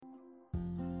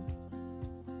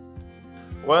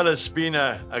Well, it's been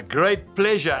a great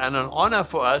pleasure and an honor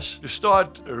for us to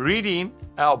start reading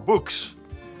our books.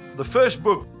 The first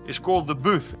book is called The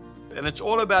Booth, and it's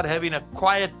all about having a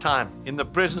quiet time in the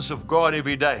presence of God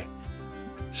every day.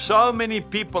 So many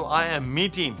people I am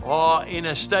meeting are in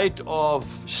a state of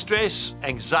stress,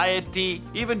 anxiety,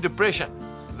 even depression.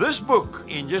 This book,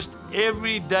 in just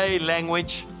everyday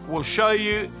language, will show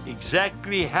you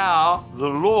exactly how the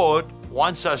Lord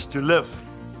wants us to live.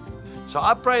 So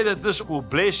I pray that this will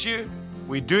bless you.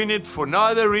 We're doing it for no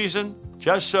other reason,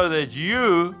 just so that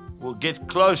you will get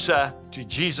closer to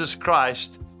Jesus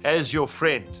Christ as your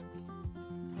friend.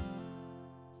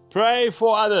 Pray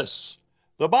for others.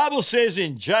 The Bible says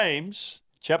in James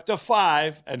chapter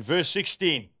 5 and verse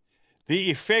 16, the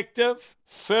effective,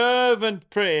 fervent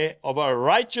prayer of a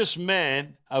righteous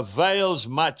man avails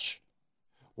much.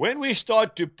 When we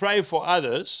start to pray for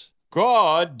others,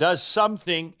 God does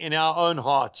something in our own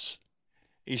hearts.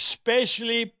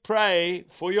 Especially pray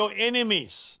for your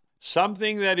enemies,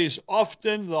 something that is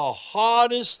often the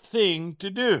hardest thing to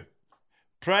do.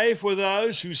 Pray for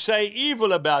those who say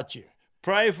evil about you.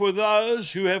 Pray for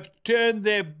those who have turned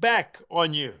their back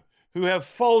on you, who have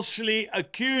falsely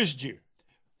accused you.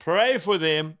 Pray for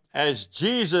them as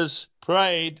Jesus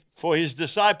prayed for his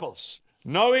disciples,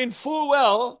 knowing full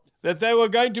well that they were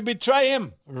going to betray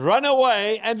him, run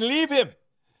away and leave him.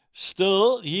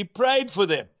 Still, he prayed for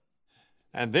them.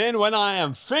 And then when I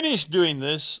am finished doing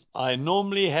this, I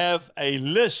normally have a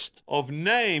list of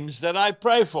names that I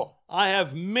pray for. I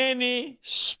have many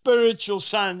spiritual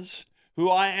sons who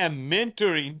I am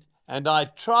mentoring, and I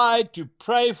try to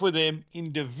pray for them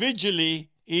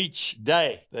individually each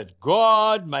day, that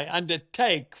God may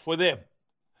undertake for them.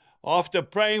 After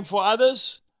praying for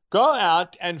others, go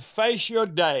out and face your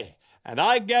day, and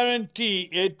I guarantee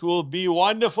it will be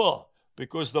wonderful,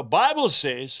 because the Bible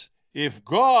says, if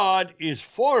God is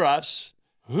for us,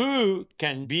 who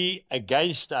can be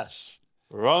against us?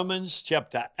 Romans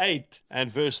chapter 8 and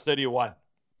verse 31.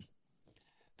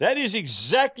 That is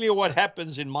exactly what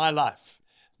happens in my life.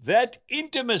 That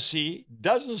intimacy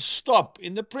doesn't stop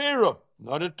in the prayer room,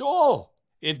 not at all.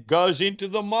 It goes into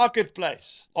the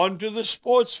marketplace, onto the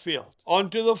sports field,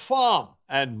 onto the farm,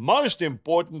 and most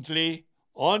importantly,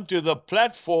 onto the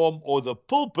platform or the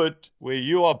pulpit where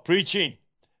you are preaching.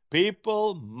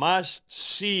 People must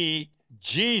see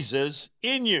Jesus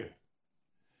in you.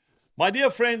 My dear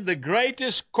friend, the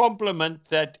greatest compliment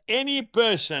that any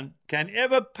person can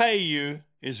ever pay you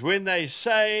is when they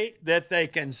say that they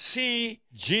can see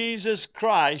Jesus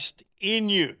Christ in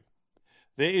you.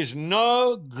 There is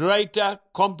no greater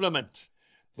compliment.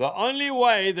 The only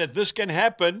way that this can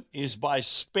happen is by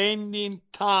spending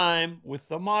time with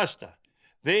the Master.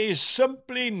 There is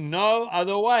simply no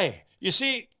other way. You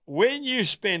see, when you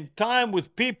spend time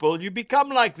with people, you become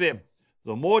like them.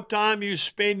 The more time you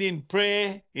spend in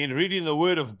prayer, in reading the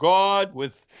Word of God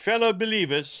with fellow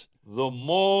believers, the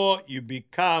more you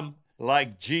become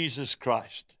like Jesus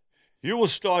Christ. You will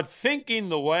start thinking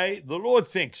the way the Lord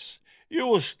thinks. You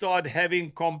will start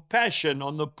having compassion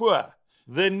on the poor,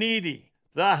 the needy,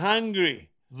 the hungry,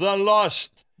 the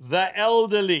lost, the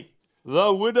elderly,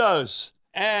 the widows,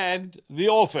 and the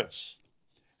orphans.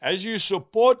 As you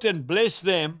support and bless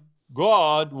them,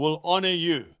 God will honor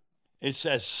you. It's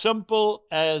as simple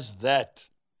as that.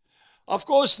 Of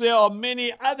course, there are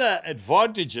many other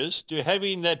advantages to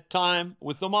having that time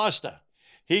with the Master.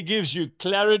 He gives you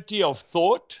clarity of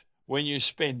thought when you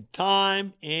spend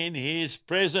time in His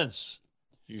presence.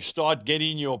 You start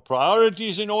getting your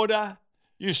priorities in order.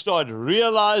 You start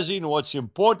realizing what's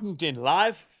important in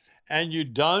life, and you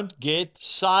don't get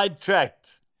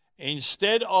sidetracked.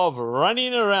 Instead of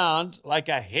running around like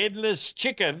a headless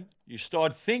chicken, you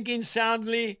start thinking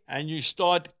soundly and you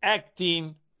start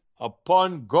acting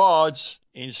upon God's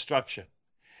instruction.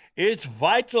 It's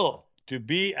vital to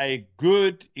be a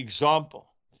good example.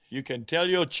 You can tell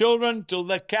your children till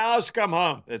the cows come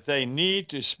home that they need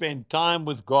to spend time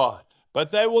with God, but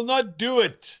they will not do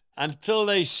it until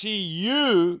they see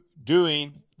you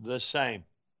doing the same.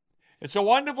 It's a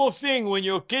wonderful thing when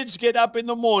your kids get up in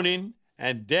the morning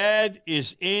and Dad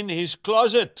is in his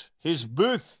closet, his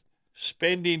booth,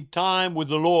 spending time with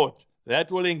the Lord. That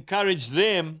will encourage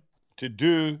them to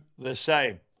do the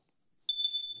same.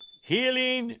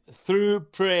 Healing through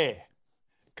prayer.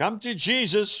 Come to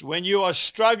Jesus when you are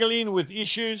struggling with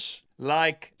issues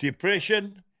like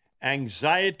depression,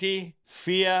 anxiety,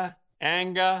 fear,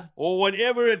 anger, or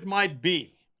whatever it might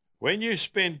be. When you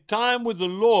spend time with the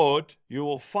Lord, you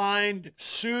will find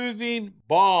soothing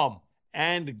balm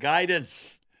and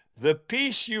guidance. The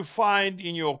peace you find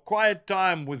in your quiet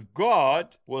time with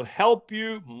God will help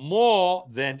you more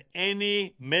than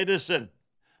any medicine.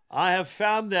 I have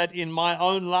found that in my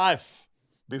own life.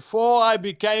 Before I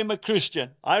became a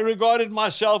Christian, I regarded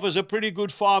myself as a pretty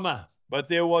good farmer, but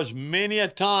there was many a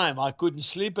time I couldn't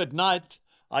sleep at night.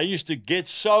 I used to get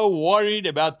so worried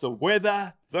about the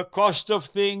weather, the cost of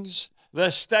things, the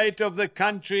state of the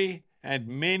country, and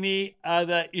many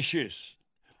other issues.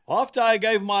 After I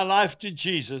gave my life to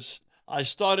Jesus, I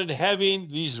started having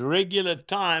these regular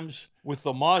times with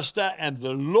the Master, and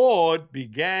the Lord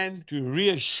began to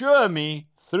reassure me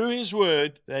through His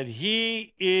Word that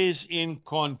He is in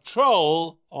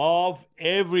control of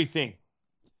everything.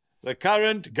 The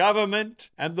current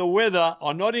government and the weather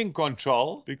are not in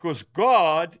control because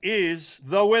God is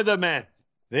the weatherman.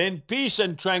 Then peace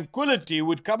and tranquility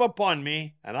would come upon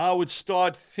me and I would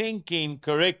start thinking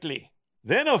correctly.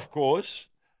 Then, of course,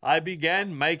 I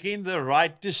began making the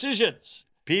right decisions.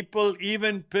 People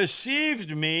even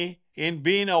perceived me in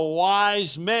being a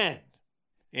wise man.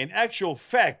 In actual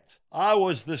fact, I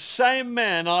was the same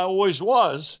man I always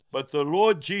was, but the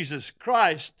Lord Jesus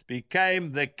Christ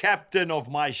became the captain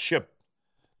of my ship.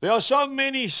 There are so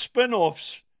many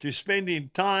spin-offs to spending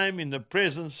time in the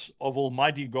presence of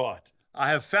Almighty God.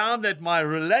 I have found that my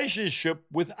relationship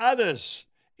with others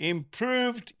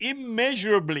improved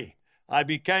immeasurably. I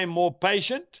became more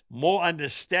patient, more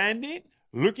understanding,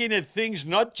 looking at things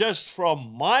not just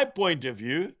from my point of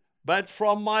view, but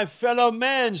from my fellow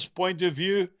man's point of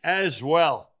view as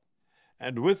well.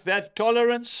 And with that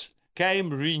tolerance came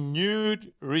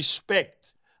renewed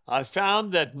respect. I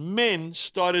found that men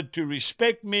started to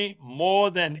respect me more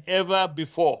than ever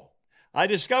before. I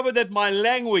discovered that my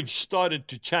language started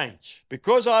to change.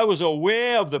 Because I was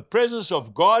aware of the presence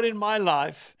of God in my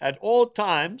life at all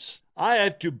times, I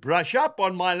had to brush up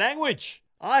on my language.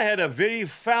 I had a very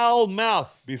foul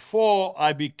mouth before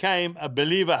I became a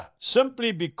believer,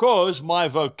 simply because my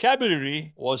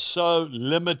vocabulary was so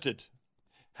limited.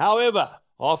 However,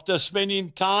 after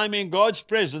spending time in God's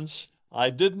presence, I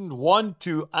didn't want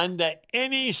to, under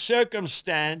any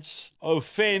circumstance,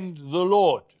 offend the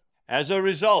Lord. As a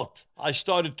result, I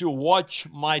started to watch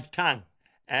my tongue,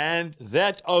 and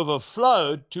that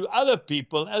overflowed to other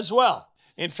people as well.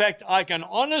 In fact, I can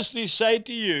honestly say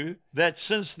to you that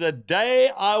since the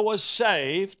day I was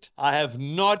saved, I have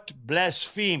not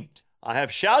blasphemed. I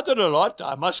have shouted a lot,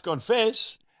 I must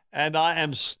confess, and I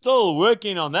am still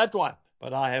working on that one.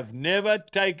 But I have never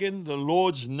taken the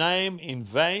Lord's name in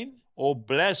vain or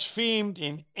blasphemed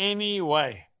in any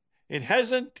way. It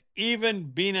hasn't even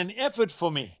been an effort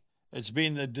for me. It's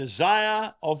been the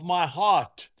desire of my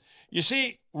heart. You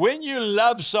see, when you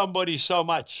love somebody so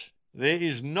much, there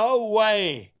is no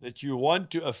way that you want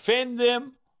to offend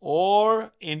them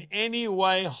or in any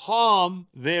way harm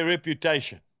their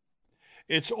reputation.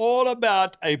 It's all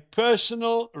about a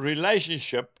personal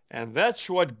relationship, and that's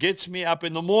what gets me up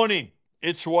in the morning.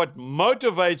 It's what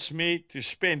motivates me to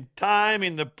spend time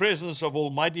in the presence of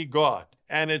Almighty God.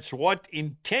 And it's what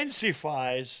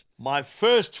intensifies my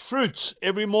first fruits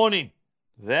every morning.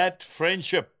 That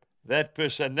friendship, that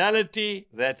personality,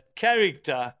 that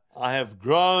character I have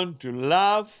grown to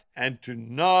love and to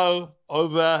know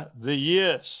over the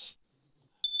years.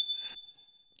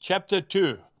 Chapter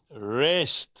 2,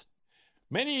 Rest.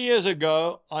 Many years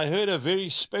ago, I heard a very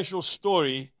special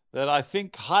story that I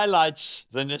think highlights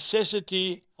the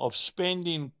necessity of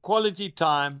spending quality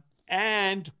time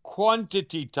and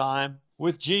quantity time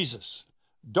with Jesus.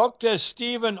 Dr.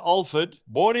 Stephen Alford,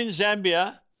 born in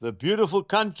Zambia, the beautiful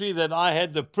country that I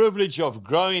had the privilege of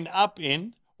growing up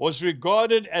in, was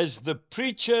regarded as the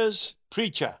preacher's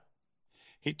preacher.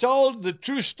 He told the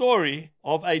true story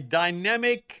of a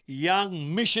dynamic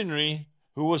young missionary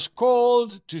who was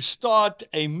called to start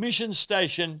a mission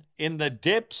station in the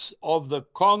depths of the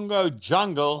Congo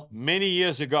jungle many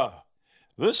years ago.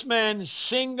 This man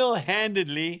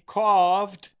single-handedly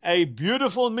carved a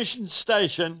beautiful mission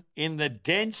station in the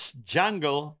dense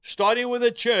jungle, starting with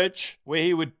a church where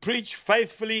he would preach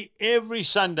faithfully every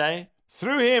Sunday.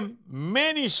 Through him,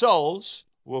 many souls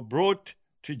were brought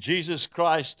to Jesus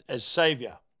Christ as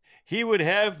Savior. He would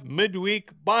have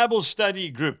midweek Bible study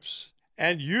groups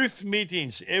and youth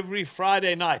meetings every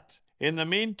Friday night. In the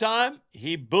meantime,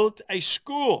 he built a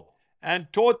school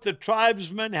and taught the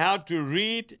tribesmen how to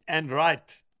read and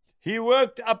write. He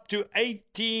worked up to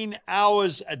 18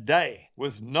 hours a day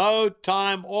with no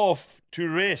time off to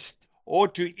rest or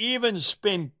to even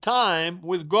spend time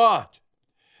with God.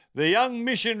 The young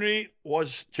missionary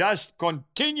was just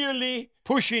continually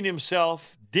pushing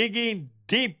himself, digging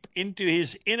deep into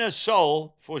his inner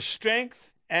soul for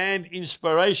strength and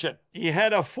inspiration. He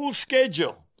had a full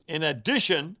schedule in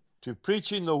addition to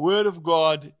preaching the Word of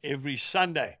God every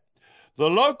Sunday. The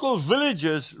local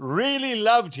villagers really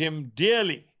loved him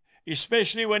dearly,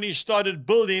 especially when he started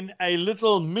building a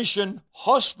little mission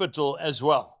hospital as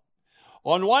well.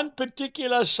 On one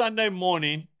particular Sunday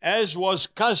morning, as was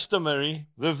customary,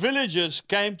 the villagers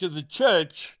came to the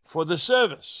church for the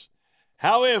service.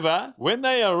 However, when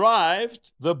they arrived,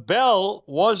 the bell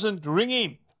wasn't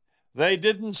ringing. They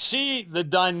didn't see the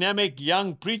dynamic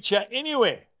young preacher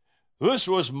anywhere. This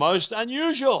was most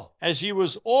unusual, as he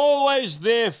was always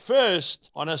there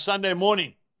first on a Sunday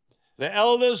morning. The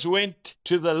elders went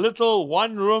to the little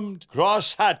one-roomed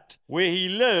grass hut where he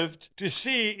lived to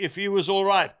see if he was all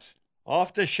right.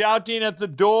 After shouting at the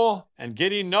door and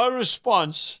getting no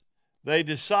response, they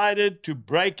decided to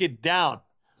break it down.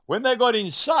 When they got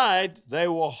inside, they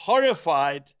were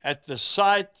horrified at the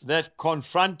sight that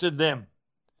confronted them.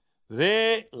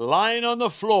 There, lying on the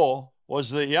floor, was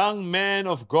the young man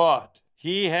of God.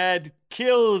 He had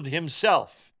killed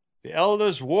himself. The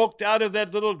elders walked out of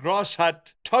that little grass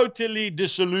hut totally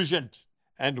disillusioned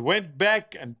and went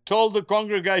back and told the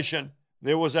congregation.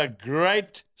 There was a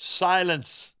great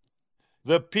silence.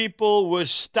 The people were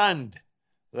stunned.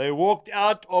 They walked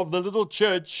out of the little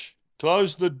church,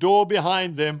 closed the door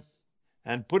behind them,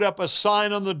 and put up a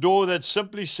sign on the door that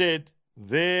simply said,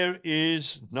 "There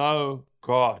is no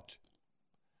God."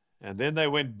 And then they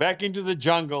went back into the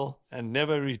jungle and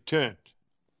never returned.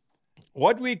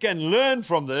 What we can learn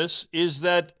from this is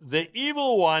that the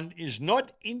evil one is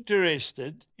not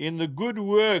interested in the good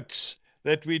works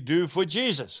that we do for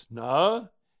Jesus. No,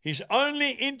 he's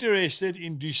only interested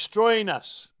in destroying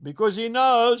us, because he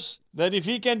knows that if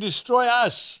he can destroy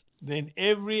us, then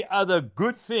every other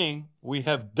good thing we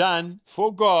have done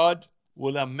for God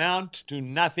will amount to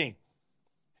nothing.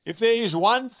 If there is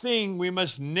one thing we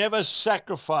must never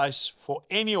sacrifice for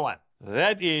anyone,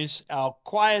 that is our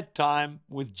quiet time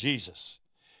with Jesus.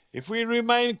 If we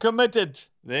remain committed,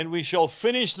 then we shall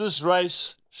finish this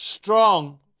race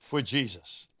strong for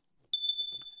Jesus.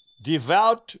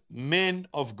 Devout men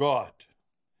of God.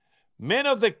 Men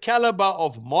of the caliber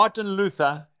of Martin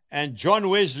Luther and John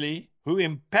Wesley, who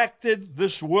impacted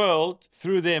this world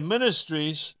through their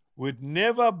ministries, would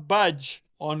never budge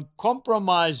on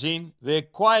compromising their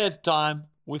quiet time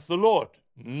with the Lord,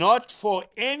 not for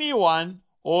anyone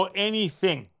or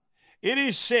anything. It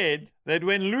is said that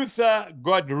when Luther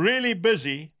got really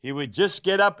busy, he would just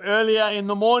get up earlier in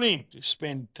the morning to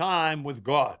spend time with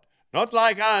God. Not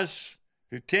like us,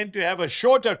 who tend to have a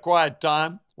shorter quiet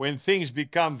time when things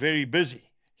become very busy.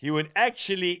 He would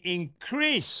actually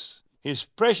increase his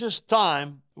precious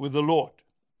time with the Lord.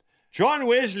 John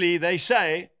Wesley, they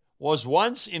say, was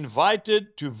once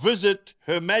invited to visit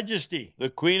Her Majesty,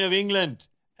 the Queen of England,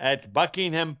 at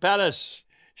Buckingham Palace.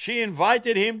 She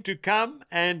invited him to come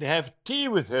and have tea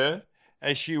with her,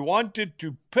 as she wanted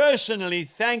to personally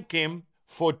thank him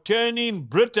for turning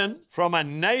Britain from a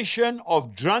nation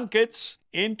of drunkards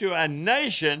into a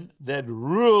nation that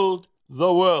ruled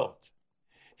the world.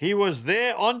 He was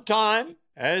there on time,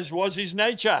 as was his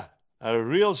nature. A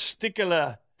real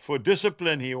stickler for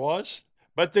discipline he was.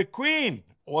 But the Queen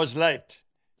was late.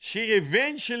 She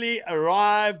eventually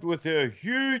arrived with her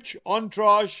huge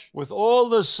entourage, with all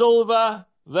the silver,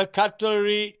 the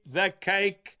cutlery, the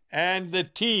cake, and the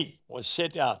tea was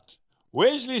set out.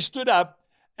 Wesley stood up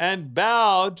and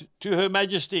bowed to Her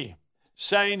Majesty,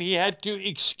 saying he had to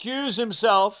excuse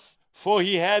himself, for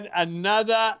he had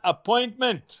another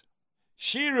appointment.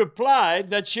 She replied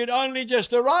that she had only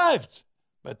just arrived.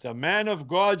 But the man of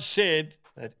God said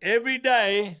that every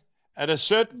day at a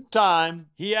certain time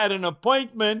he had an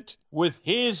appointment with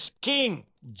his King,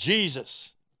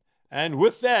 Jesus. And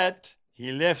with that,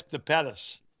 he left the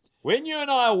palace. When you and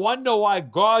I wonder why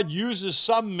God uses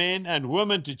some men and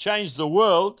women to change the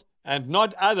world and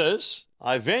not others,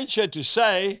 I venture to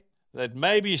say that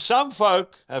maybe some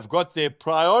folk have got their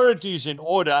priorities in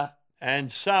order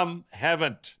and some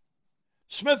haven't.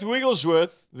 Smith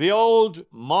Wigglesworth, the old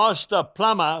master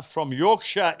plumber from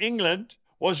Yorkshire, England,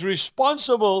 was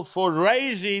responsible for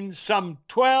raising some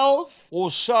 12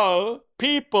 or so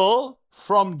people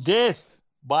from death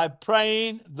by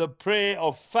praying the prayer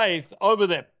of faith over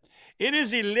them. It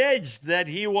is alleged that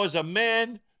he was a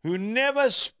man who never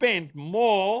spent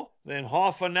more than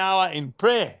half an hour in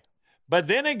prayer. But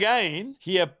then again,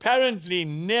 he apparently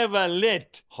never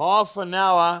let half an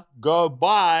hour go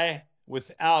by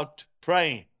without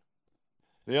praying.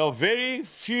 There are very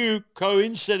few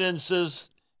coincidences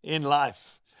in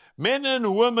life. Men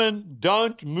and women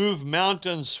don't move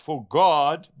mountains for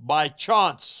God by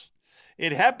chance.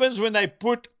 It happens when they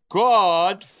put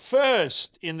God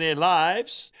first in their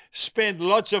lives, spend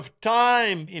lots of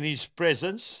time in His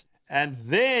presence, and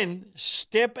then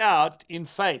step out in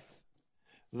faith.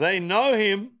 They know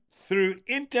Him through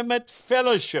intimate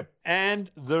fellowship, and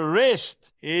the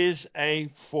rest is a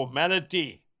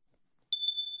formality.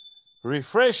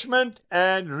 Refreshment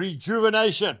and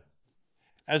rejuvenation.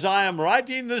 As I am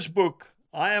writing this book,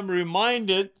 I am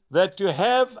reminded that to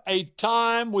have a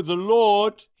time with the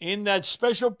Lord in that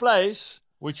special place,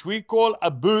 which we call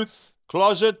a booth,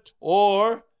 closet,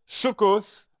 or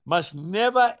sukkoth, must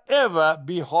never ever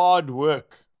be hard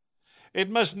work. It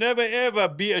must never ever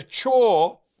be a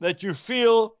chore that you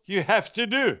feel you have to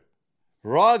do.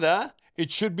 Rather, it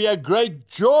should be a great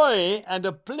joy and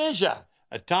a pleasure,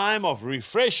 a time of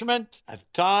refreshment, a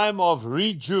time of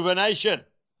rejuvenation.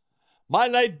 My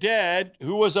late dad,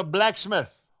 who was a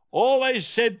blacksmith, always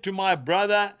said to my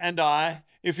brother and I,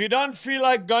 if you don't feel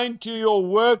like going to your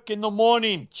work in the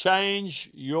morning, change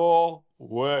your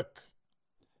work.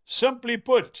 Simply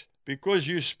put, because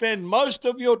you spend most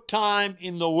of your time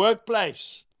in the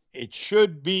workplace, it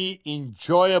should be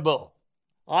enjoyable.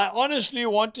 I honestly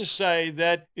want to say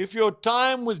that if your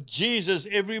time with Jesus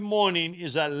every morning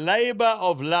is a labor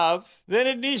of love, then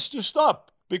it needs to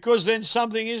stop, because then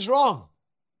something is wrong.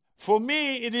 For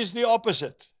me, it is the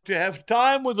opposite. To have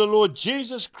time with the Lord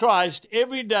Jesus Christ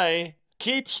every day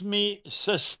keeps me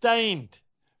sustained,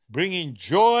 bringing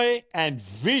joy and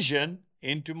vision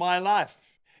into my life.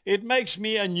 It makes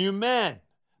me a new man,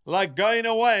 like going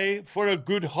away for a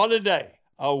good holiday,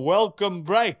 a welcome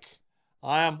break.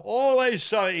 I am always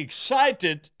so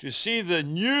excited to see the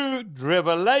new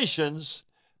revelations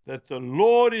that the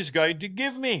Lord is going to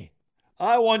give me.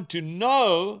 I want to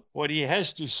know what He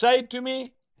has to say to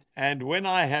me, and when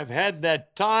I have had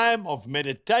that time of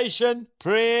meditation,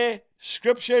 prayer,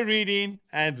 scripture reading,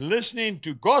 and listening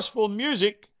to gospel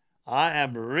music, I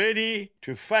am ready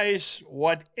to face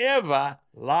whatever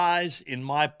lies in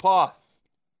my path.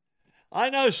 I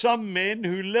know some men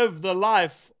who live the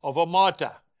life of a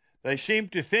martyr. They seem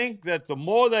to think that the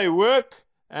more they work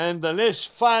and the less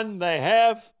fun they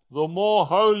have, the more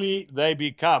holy they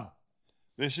become.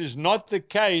 This is not the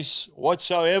case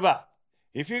whatsoever.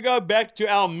 If you go back to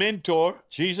our mentor,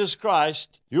 Jesus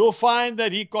Christ, you'll find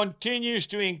that He continues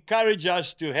to encourage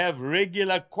us to have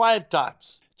regular quiet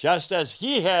times, just as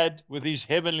He had with His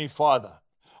Heavenly Father.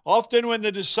 Often when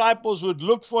the disciples would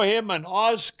look for Him and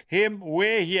ask Him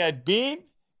where He had been,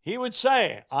 He would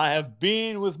say, I have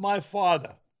been with my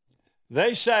Father.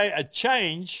 They say a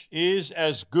change is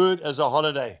as good as a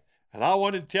holiday. And I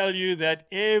want to tell you that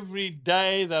every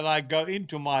day that I go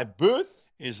into my booth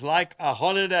is like a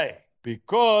holiday,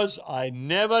 because I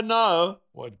never know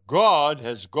what God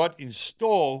has got in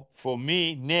store for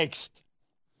me next.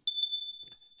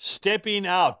 Stepping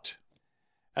out.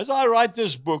 As I write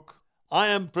this book, I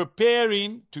am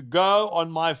preparing to go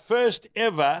on my first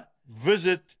ever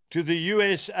visit to the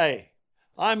USA.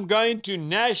 I'm going to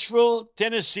Nashville,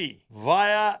 Tennessee,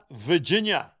 via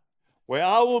Virginia, where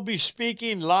I will be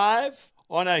speaking live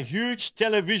on a huge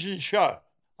television show.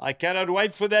 I cannot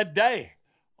wait for that day.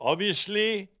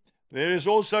 Obviously, there is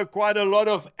also quite a lot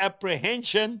of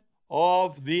apprehension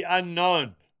of the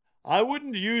unknown. I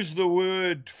wouldn't use the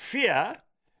word fear.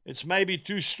 It's maybe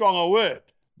too strong a word.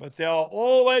 But there are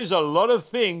always a lot of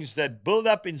things that build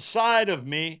up inside of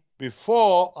me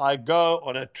before I go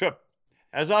on a trip.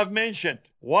 As I've mentioned,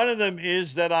 one of them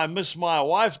is that I miss my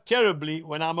wife terribly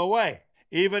when I'm away.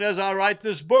 Even as I write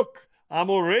this book, I'm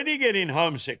already getting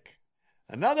homesick.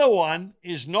 Another one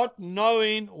is not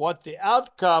knowing what the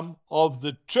outcome of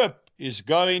the trip is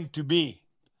going to be.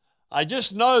 I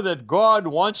just know that God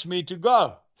wants me to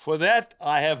go. For that,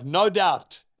 I have no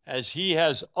doubt, as He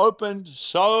has opened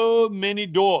so many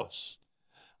doors.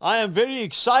 I am very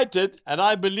excited, and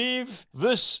I believe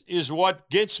this is what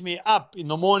gets me up in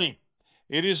the morning.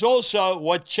 It is also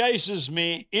what chases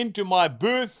me into my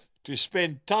booth to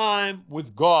spend time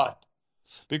with God.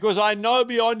 Because I know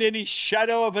beyond any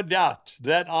shadow of a doubt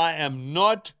that I am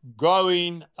not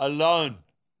going alone.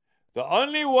 The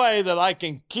only way that I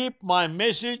can keep my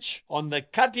message on the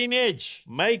cutting edge,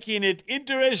 making it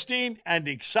interesting and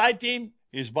exciting,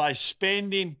 is by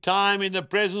spending time in the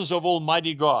presence of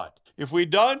Almighty God. If we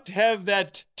don't have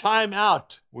that time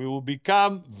out, we will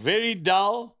become very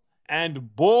dull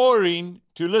and boring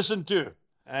to listen to,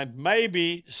 and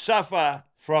maybe suffer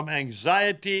from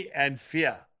anxiety and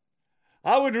fear.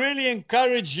 I would really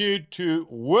encourage you to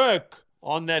work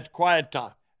on that quiet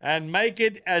time and make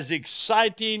it as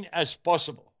exciting as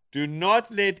possible. Do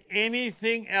not let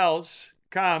anything else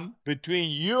come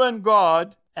between you and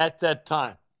God at that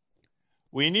time.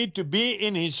 We need to be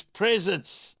in His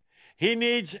presence. He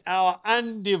needs our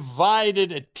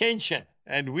undivided attention,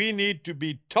 and we need to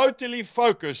be totally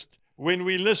focused when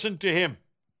we listen to Him.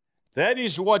 That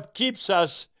is what keeps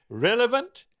us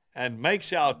relevant and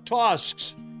makes our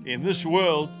tasks in this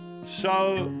world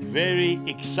so very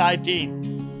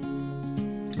exciting.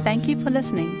 Thank you for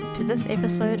listening to this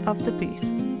episode of The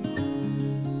Booth.